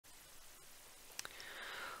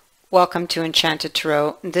Welcome to Enchanted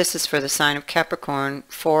Tarot. This is for the sign of Capricorn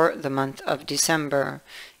for the month of December.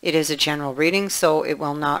 It is a general reading, so it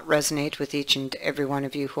will not resonate with each and every one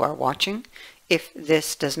of you who are watching. If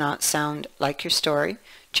this does not sound like your story,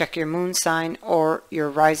 check your moon sign or your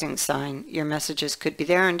rising sign. Your messages could be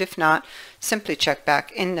there, and if not, simply check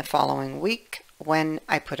back in the following week when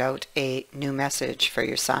I put out a new message for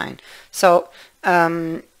your sign. So,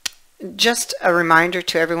 just a reminder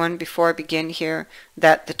to everyone before I begin here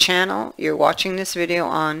that the channel you're watching this video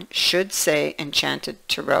on should say Enchanted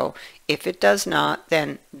Tarot. If it does not,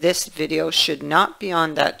 then this video should not be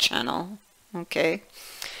on that channel. Okay?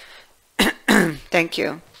 Thank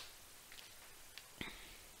you.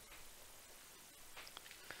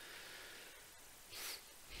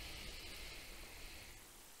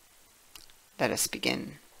 Let us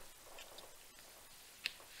begin.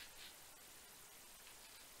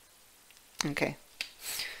 Okay.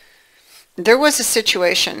 There was a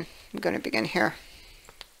situation, I'm going to begin here,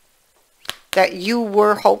 that you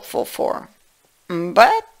were hopeful for,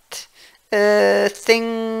 but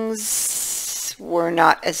things were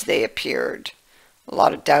not as they appeared. A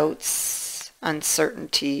lot of doubts,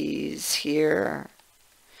 uncertainties here.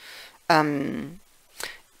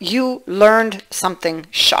 You learned something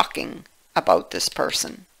shocking about this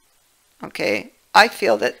person. Okay? I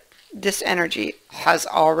feel that this energy has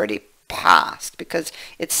already past because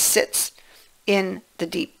it sits in the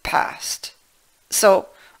deep past. So,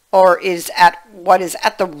 or is at what is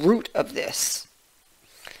at the root of this.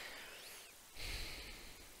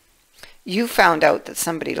 You found out that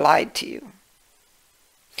somebody lied to you.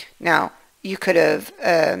 Now, you could have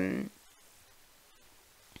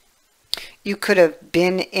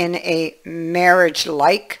been in a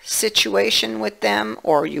marriage-like situation with them,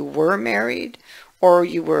 or you were married, or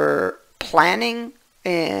you were planning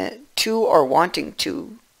to or wanting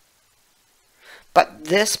to. But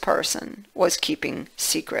this person was keeping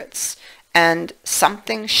secrets, and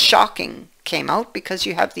something shocking came out because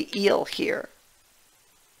you have the eel here.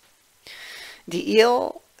 The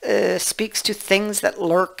eel speaks to things that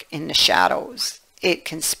lurk in the shadows. It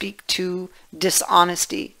can speak to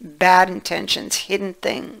dishonesty, bad intentions, hidden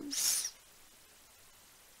things.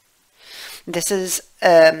 This is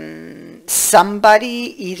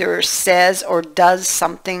somebody either says or does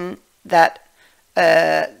something that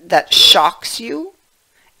that shocks you,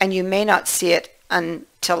 and you may not see it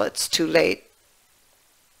until it's too late.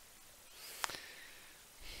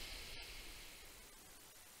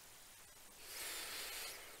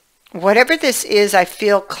 Whatever this is, I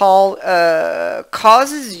feel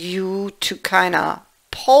causes you to kind of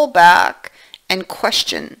pull back and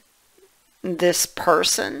question this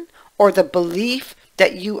person or the belief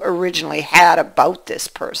that you originally had about this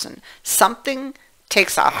person. Something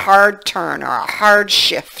takes a hard turn or a hard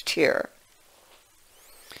shift here.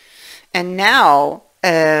 And now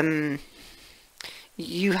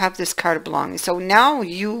you have this card of belonging. So now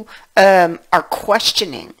you are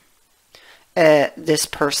questioning this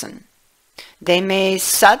person. They may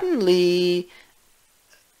suddenly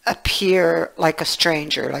appear like a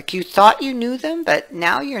stranger, like you thought you knew them, but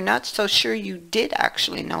now you're not so sure you did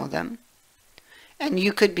actually know them. And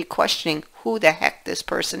you could be questioning who the heck this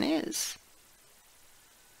person is.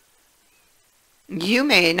 You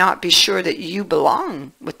may not be sure that you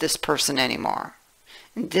belong with this person anymore.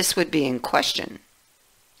 This would be in question.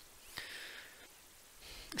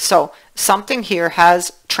 So something here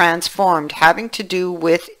has transformed, having to do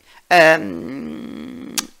with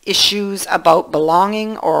issues about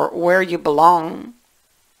belonging or where you belong.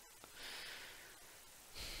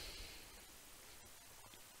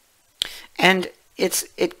 And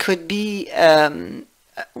it could be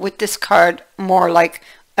with this card more like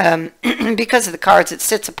because of the cards it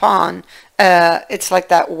sits upon, it's like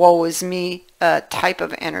that woe is me type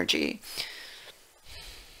of energy.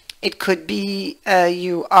 It could be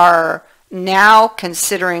you are now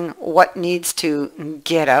considering what needs to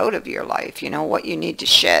get out of your life, you know, what you need to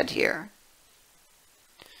shed here.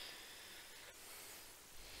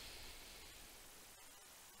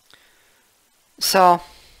 So,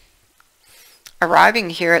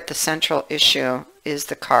 arriving here at the central issue is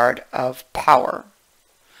the card of power.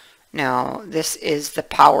 Now, this is the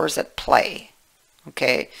powers at play,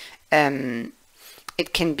 okay?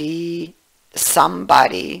 It can be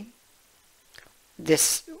somebody,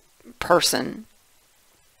 this person,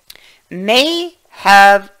 may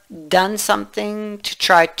have done something to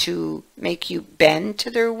try to make you bend to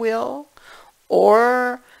their will,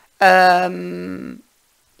 or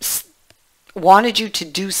wanted you to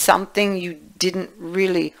do something you didn't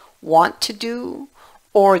really want to do,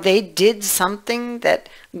 or they did something that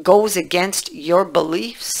goes against your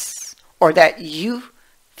beliefs, or that you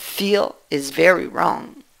feel is very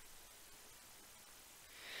wrong.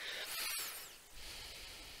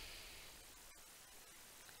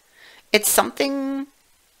 It's something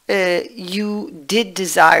you did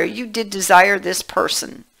desire. You did desire this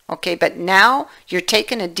person, okay? But now you're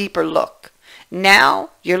taking a deeper look. Now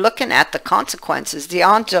you're looking at the consequences. The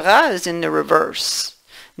entourage is in the reverse.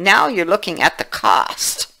 Now you're looking at the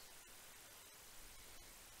cost.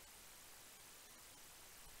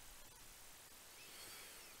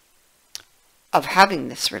 Of having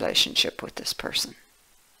this relationship with this person.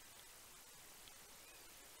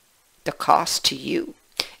 The cost to you.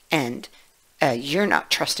 And you're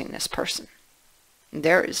not trusting this person.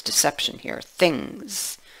 There is deception here.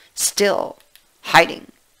 Things still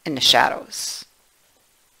hiding in the shadows.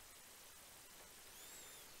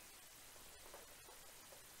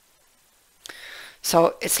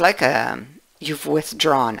 So it's like you've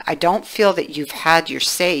withdrawn. I don't feel that you've had your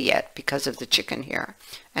say yet because of the chicken here.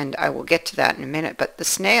 And I will get to that in a minute. But the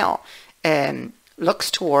snail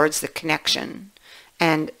looks towards the connection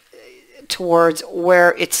and towards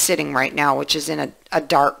where it's sitting right now, which is in a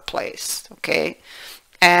dark place, okay?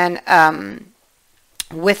 And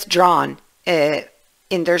withdrawn in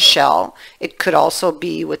their shell. It could also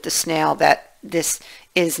be with the snail that this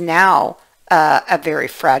is now a very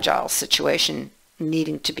fragile situation,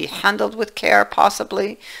 needing to be handled with care,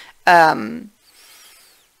 possibly.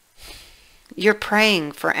 You're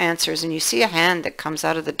praying for answers, and you see a hand that comes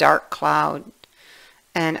out of the dark cloud,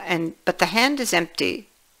 but the hand is empty.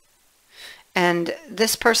 And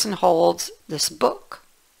this person holds this book,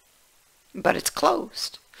 but it's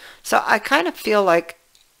closed. So I kind of feel like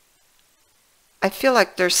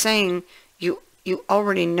they're saying you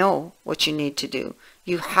already know what you need to do.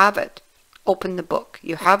 You have it. Open the book.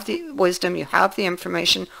 You have the wisdom. You have the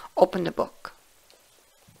information. Open the book.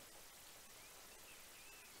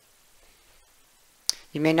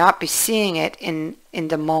 You may not be seeing it in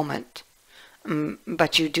the moment,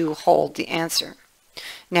 but you do hold the answer.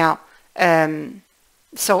 Now,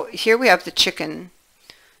 so here we have the chicken.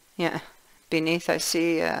 Yeah, beneath I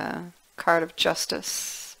see a card of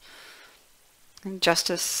justice. And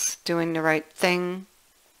justice, doing the right thing.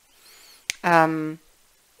 So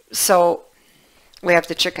we have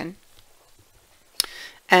the chicken.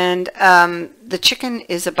 And the chicken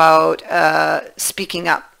is about speaking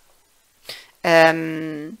up.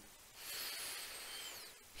 It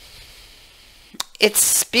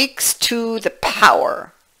speaks to the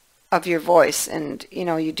power of your voice, and you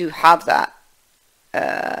know, you do have that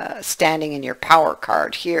standing in your power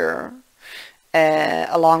card here,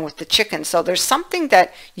 along with the chicken. So there's something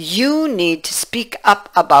that you need to speak up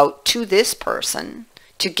about to this person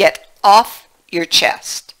to get off your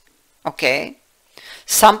chest, okay?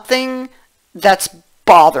 Something that's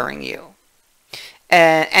bothering you.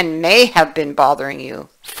 And may have been bothering you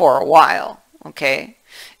for a while, okay?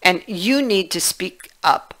 And you need to speak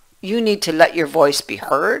up. You need to let your voice be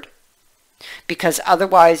heard, because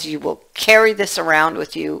otherwise you will carry this around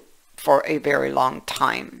with you for a very long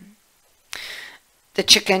time. The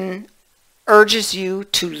chicken urges you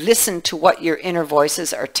to listen to what your inner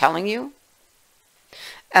voices are telling you,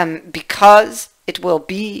 because it will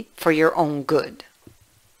be for your own good.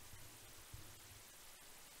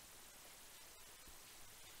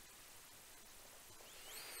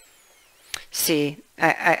 See,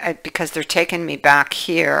 because they're taking me back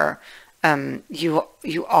here, you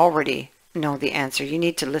already know the answer. You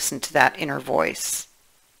need to listen to that inner voice.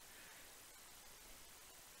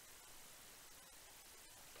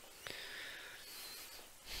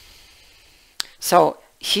 So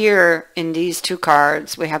here in these two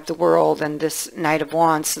cards, we have the World and this Knight of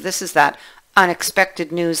Wands. So this is that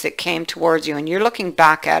unexpected news that came towards you, and you're looking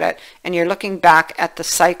back at it, and you're looking back at the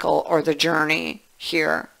cycle or the journey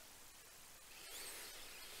here.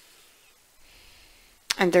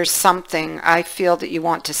 And there's something I feel that you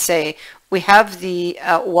want to say. We have the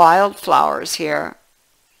wildflowers here.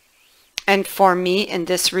 And for me, in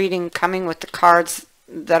this reading, coming with the cards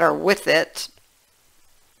that are with it,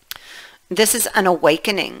 this is an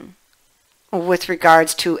awakening with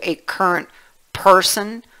regards to a current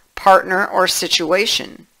person, partner, or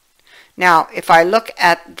situation. Now, if I look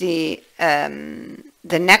at the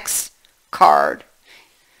next card,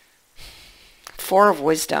 Four of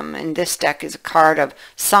Wisdom in this deck is a card of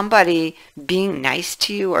somebody being nice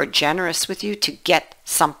to you or generous with you to get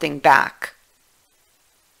something back.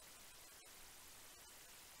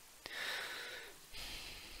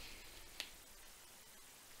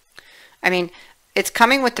 I mean, it's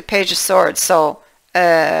coming with the Page of Swords, so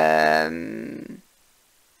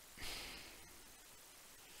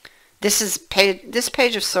this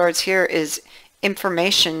Page of Swords here is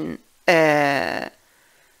information.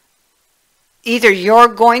 either you're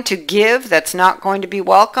going to give that's not going to be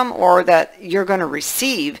welcome, or that you're going to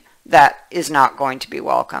receive that is not going to be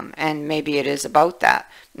welcome. And maybe it is about that.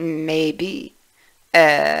 Maybe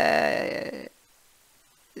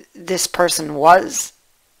this person was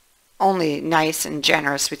only nice and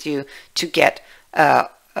generous with you to get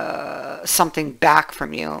something back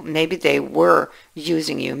from you. Maybe they were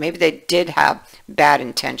using you. Maybe they did have bad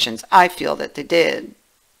intentions. I feel that they did.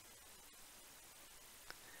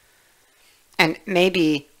 And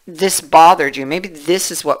maybe this bothered you. Maybe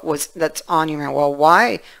this is that's on your mind. Well,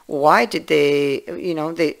 why did they,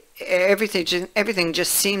 everything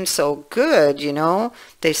just seemed so good,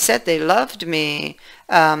 They said they loved me.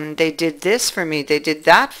 They did this for me. They did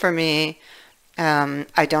that for me.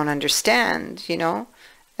 I don't understand,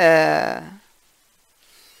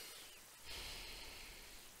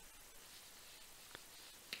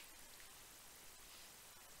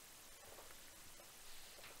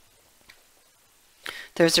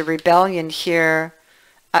 There's a rebellion here.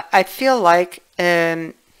 I feel like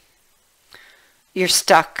you're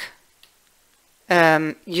stuck.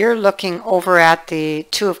 You're looking over at the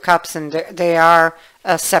Two of Cups, and they are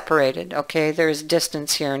separated, okay? There's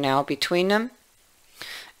distance here now between them.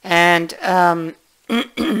 And,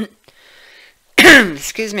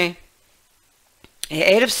 excuse me, the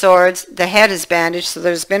Eight of Swords, the head is bandaged, so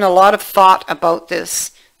there's been a lot of thought about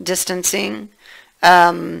this distancing.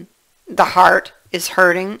 The heart is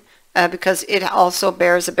hurting because it also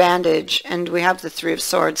bears a bandage, and we have the Three of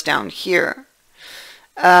Swords down here.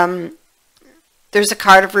 There's a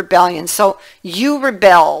card of rebellion. So you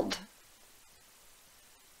rebelled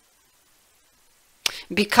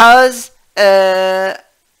because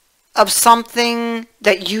of something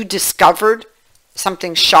that you discovered,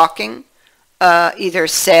 something shocking, either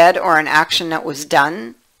said or an action that was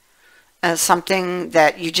done, something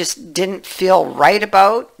that you just didn't feel right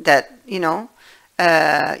about, that,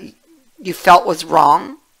 you felt was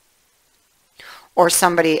wrong, or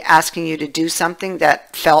somebody asking you to do something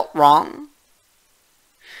that felt wrong.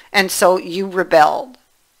 And so you rebelled.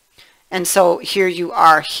 And so here you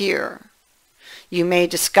are here. You may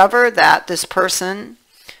discover that this person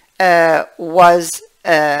was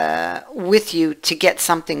with you to get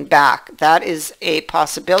something back. That is a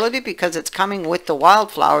possibility because it's coming with the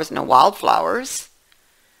wildflowers, and the wildflowers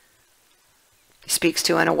speaks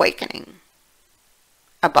to an awakening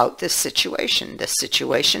about this situation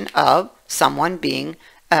of someone being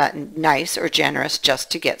nice or generous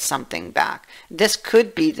just to get something back. This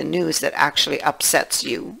could be the news that actually upsets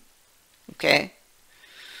you, okay?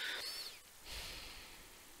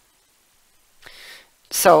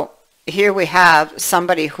 So here we have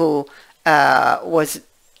somebody who was,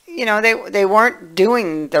 they weren't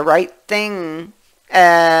doing the right thing,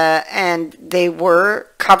 and they were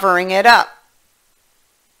covering it up.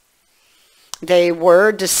 They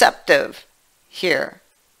were deceptive here.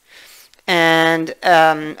 And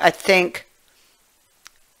I think,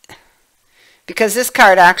 because this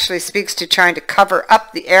card actually speaks to trying to cover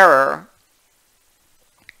up the error,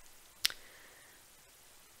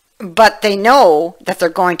 but they know that they're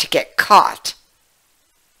going to get caught.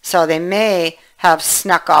 So they may have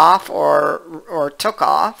snuck off or took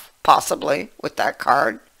off, possibly, with that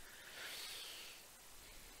card.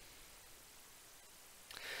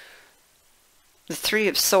 The Three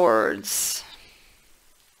of Swords.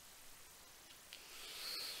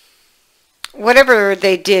 Whatever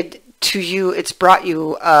they did to you, it's brought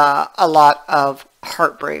you a lot of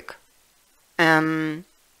heartbreak.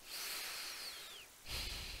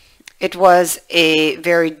 It was a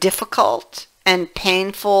very difficult and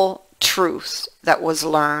painful truth that was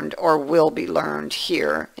learned or will be learned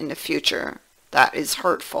here in the future that is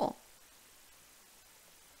hurtful.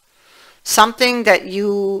 Something that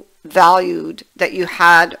you valued, that you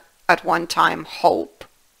had at one time hoped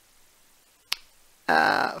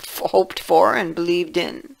for and believed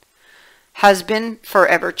in, has been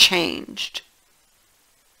forever changed.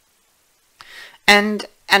 And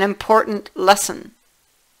an important lesson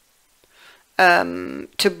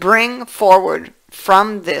to bring forward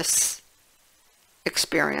from this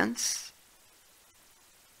experience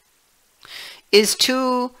is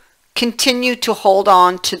to continue to hold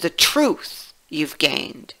on to the truth you've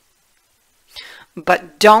gained,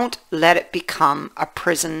 but don't let it become a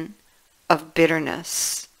prison of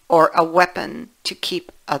bitterness or a weapon to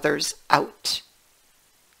keep others out.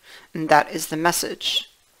 And that is the message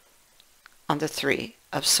on the Three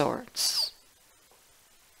of Swords.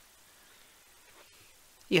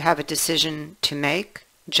 You have a decision to make.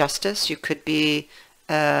 Justice. You could be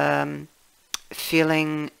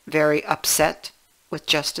feeling very upset with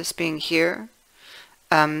justice being here.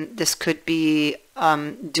 This could be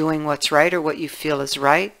doing what's right or what you feel is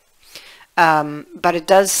right. But it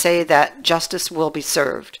does say that justice will be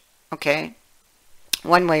served, okay?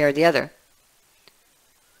 One way or the other.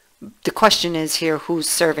 The question is here, who's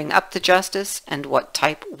serving up the justice and what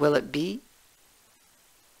type will it be?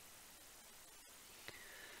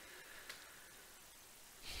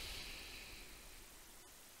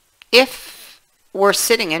 If we're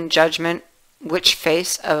sitting in judgment, which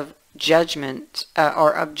face of judgment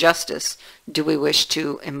or of justice do we wish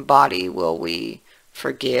to embody? Will we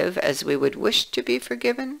forgive as we would wish to be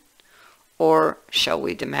forgiven? Or shall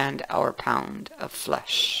we demand our pound of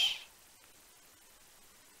flesh?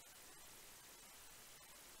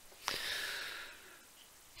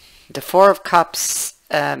 The Four of Cups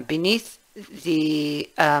beneath the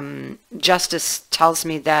justice tells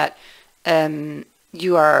me that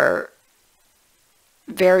you are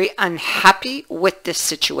very unhappy with this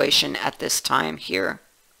situation at this time here.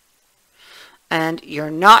 And you're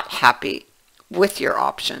not happy with your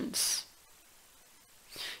options.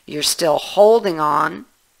 You're still holding on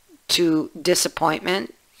to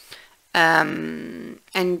disappointment, and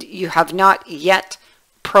you have not yet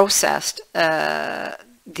processed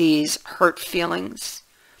these hurt feelings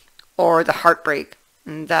or the heartbreak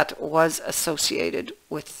that was associated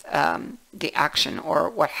with the action or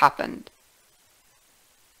what happened.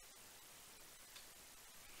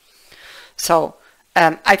 So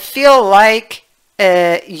I feel like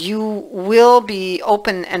you will be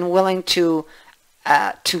open and willing to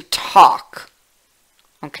talk.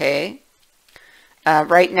 Okay.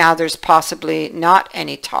 Right now, there's possibly not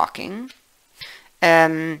any talking.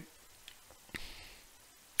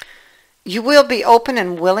 You will be open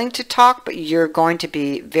and willing to talk, but you're going to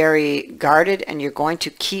be very guarded, and you're going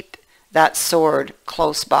to keep that sword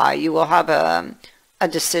close by. You will have a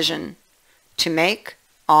decision to make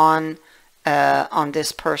on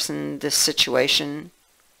this person, this situation.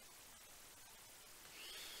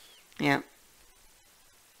 Yeah.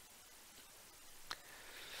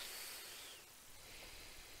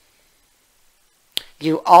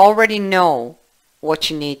 You already know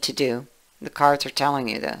what you need to do. The cards are telling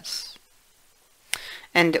you this.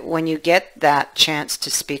 And when you get that chance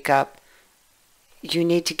to speak up, you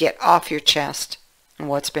need to get off your chest and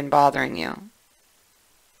what's been bothering you.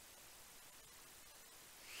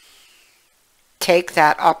 Take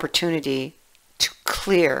that opportunity to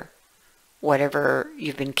clear whatever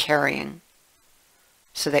you've been carrying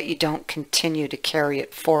so that you don't continue to carry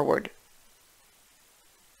it forward.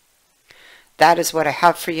 That is what I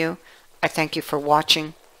have for you. I thank you for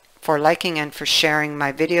watching, for liking and for sharing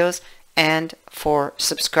my videos, and for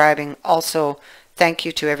subscribing. Also, thank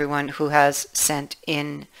you to everyone who has sent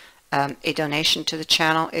in a donation to the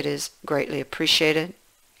channel. It is greatly appreciated.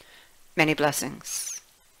 Many blessings.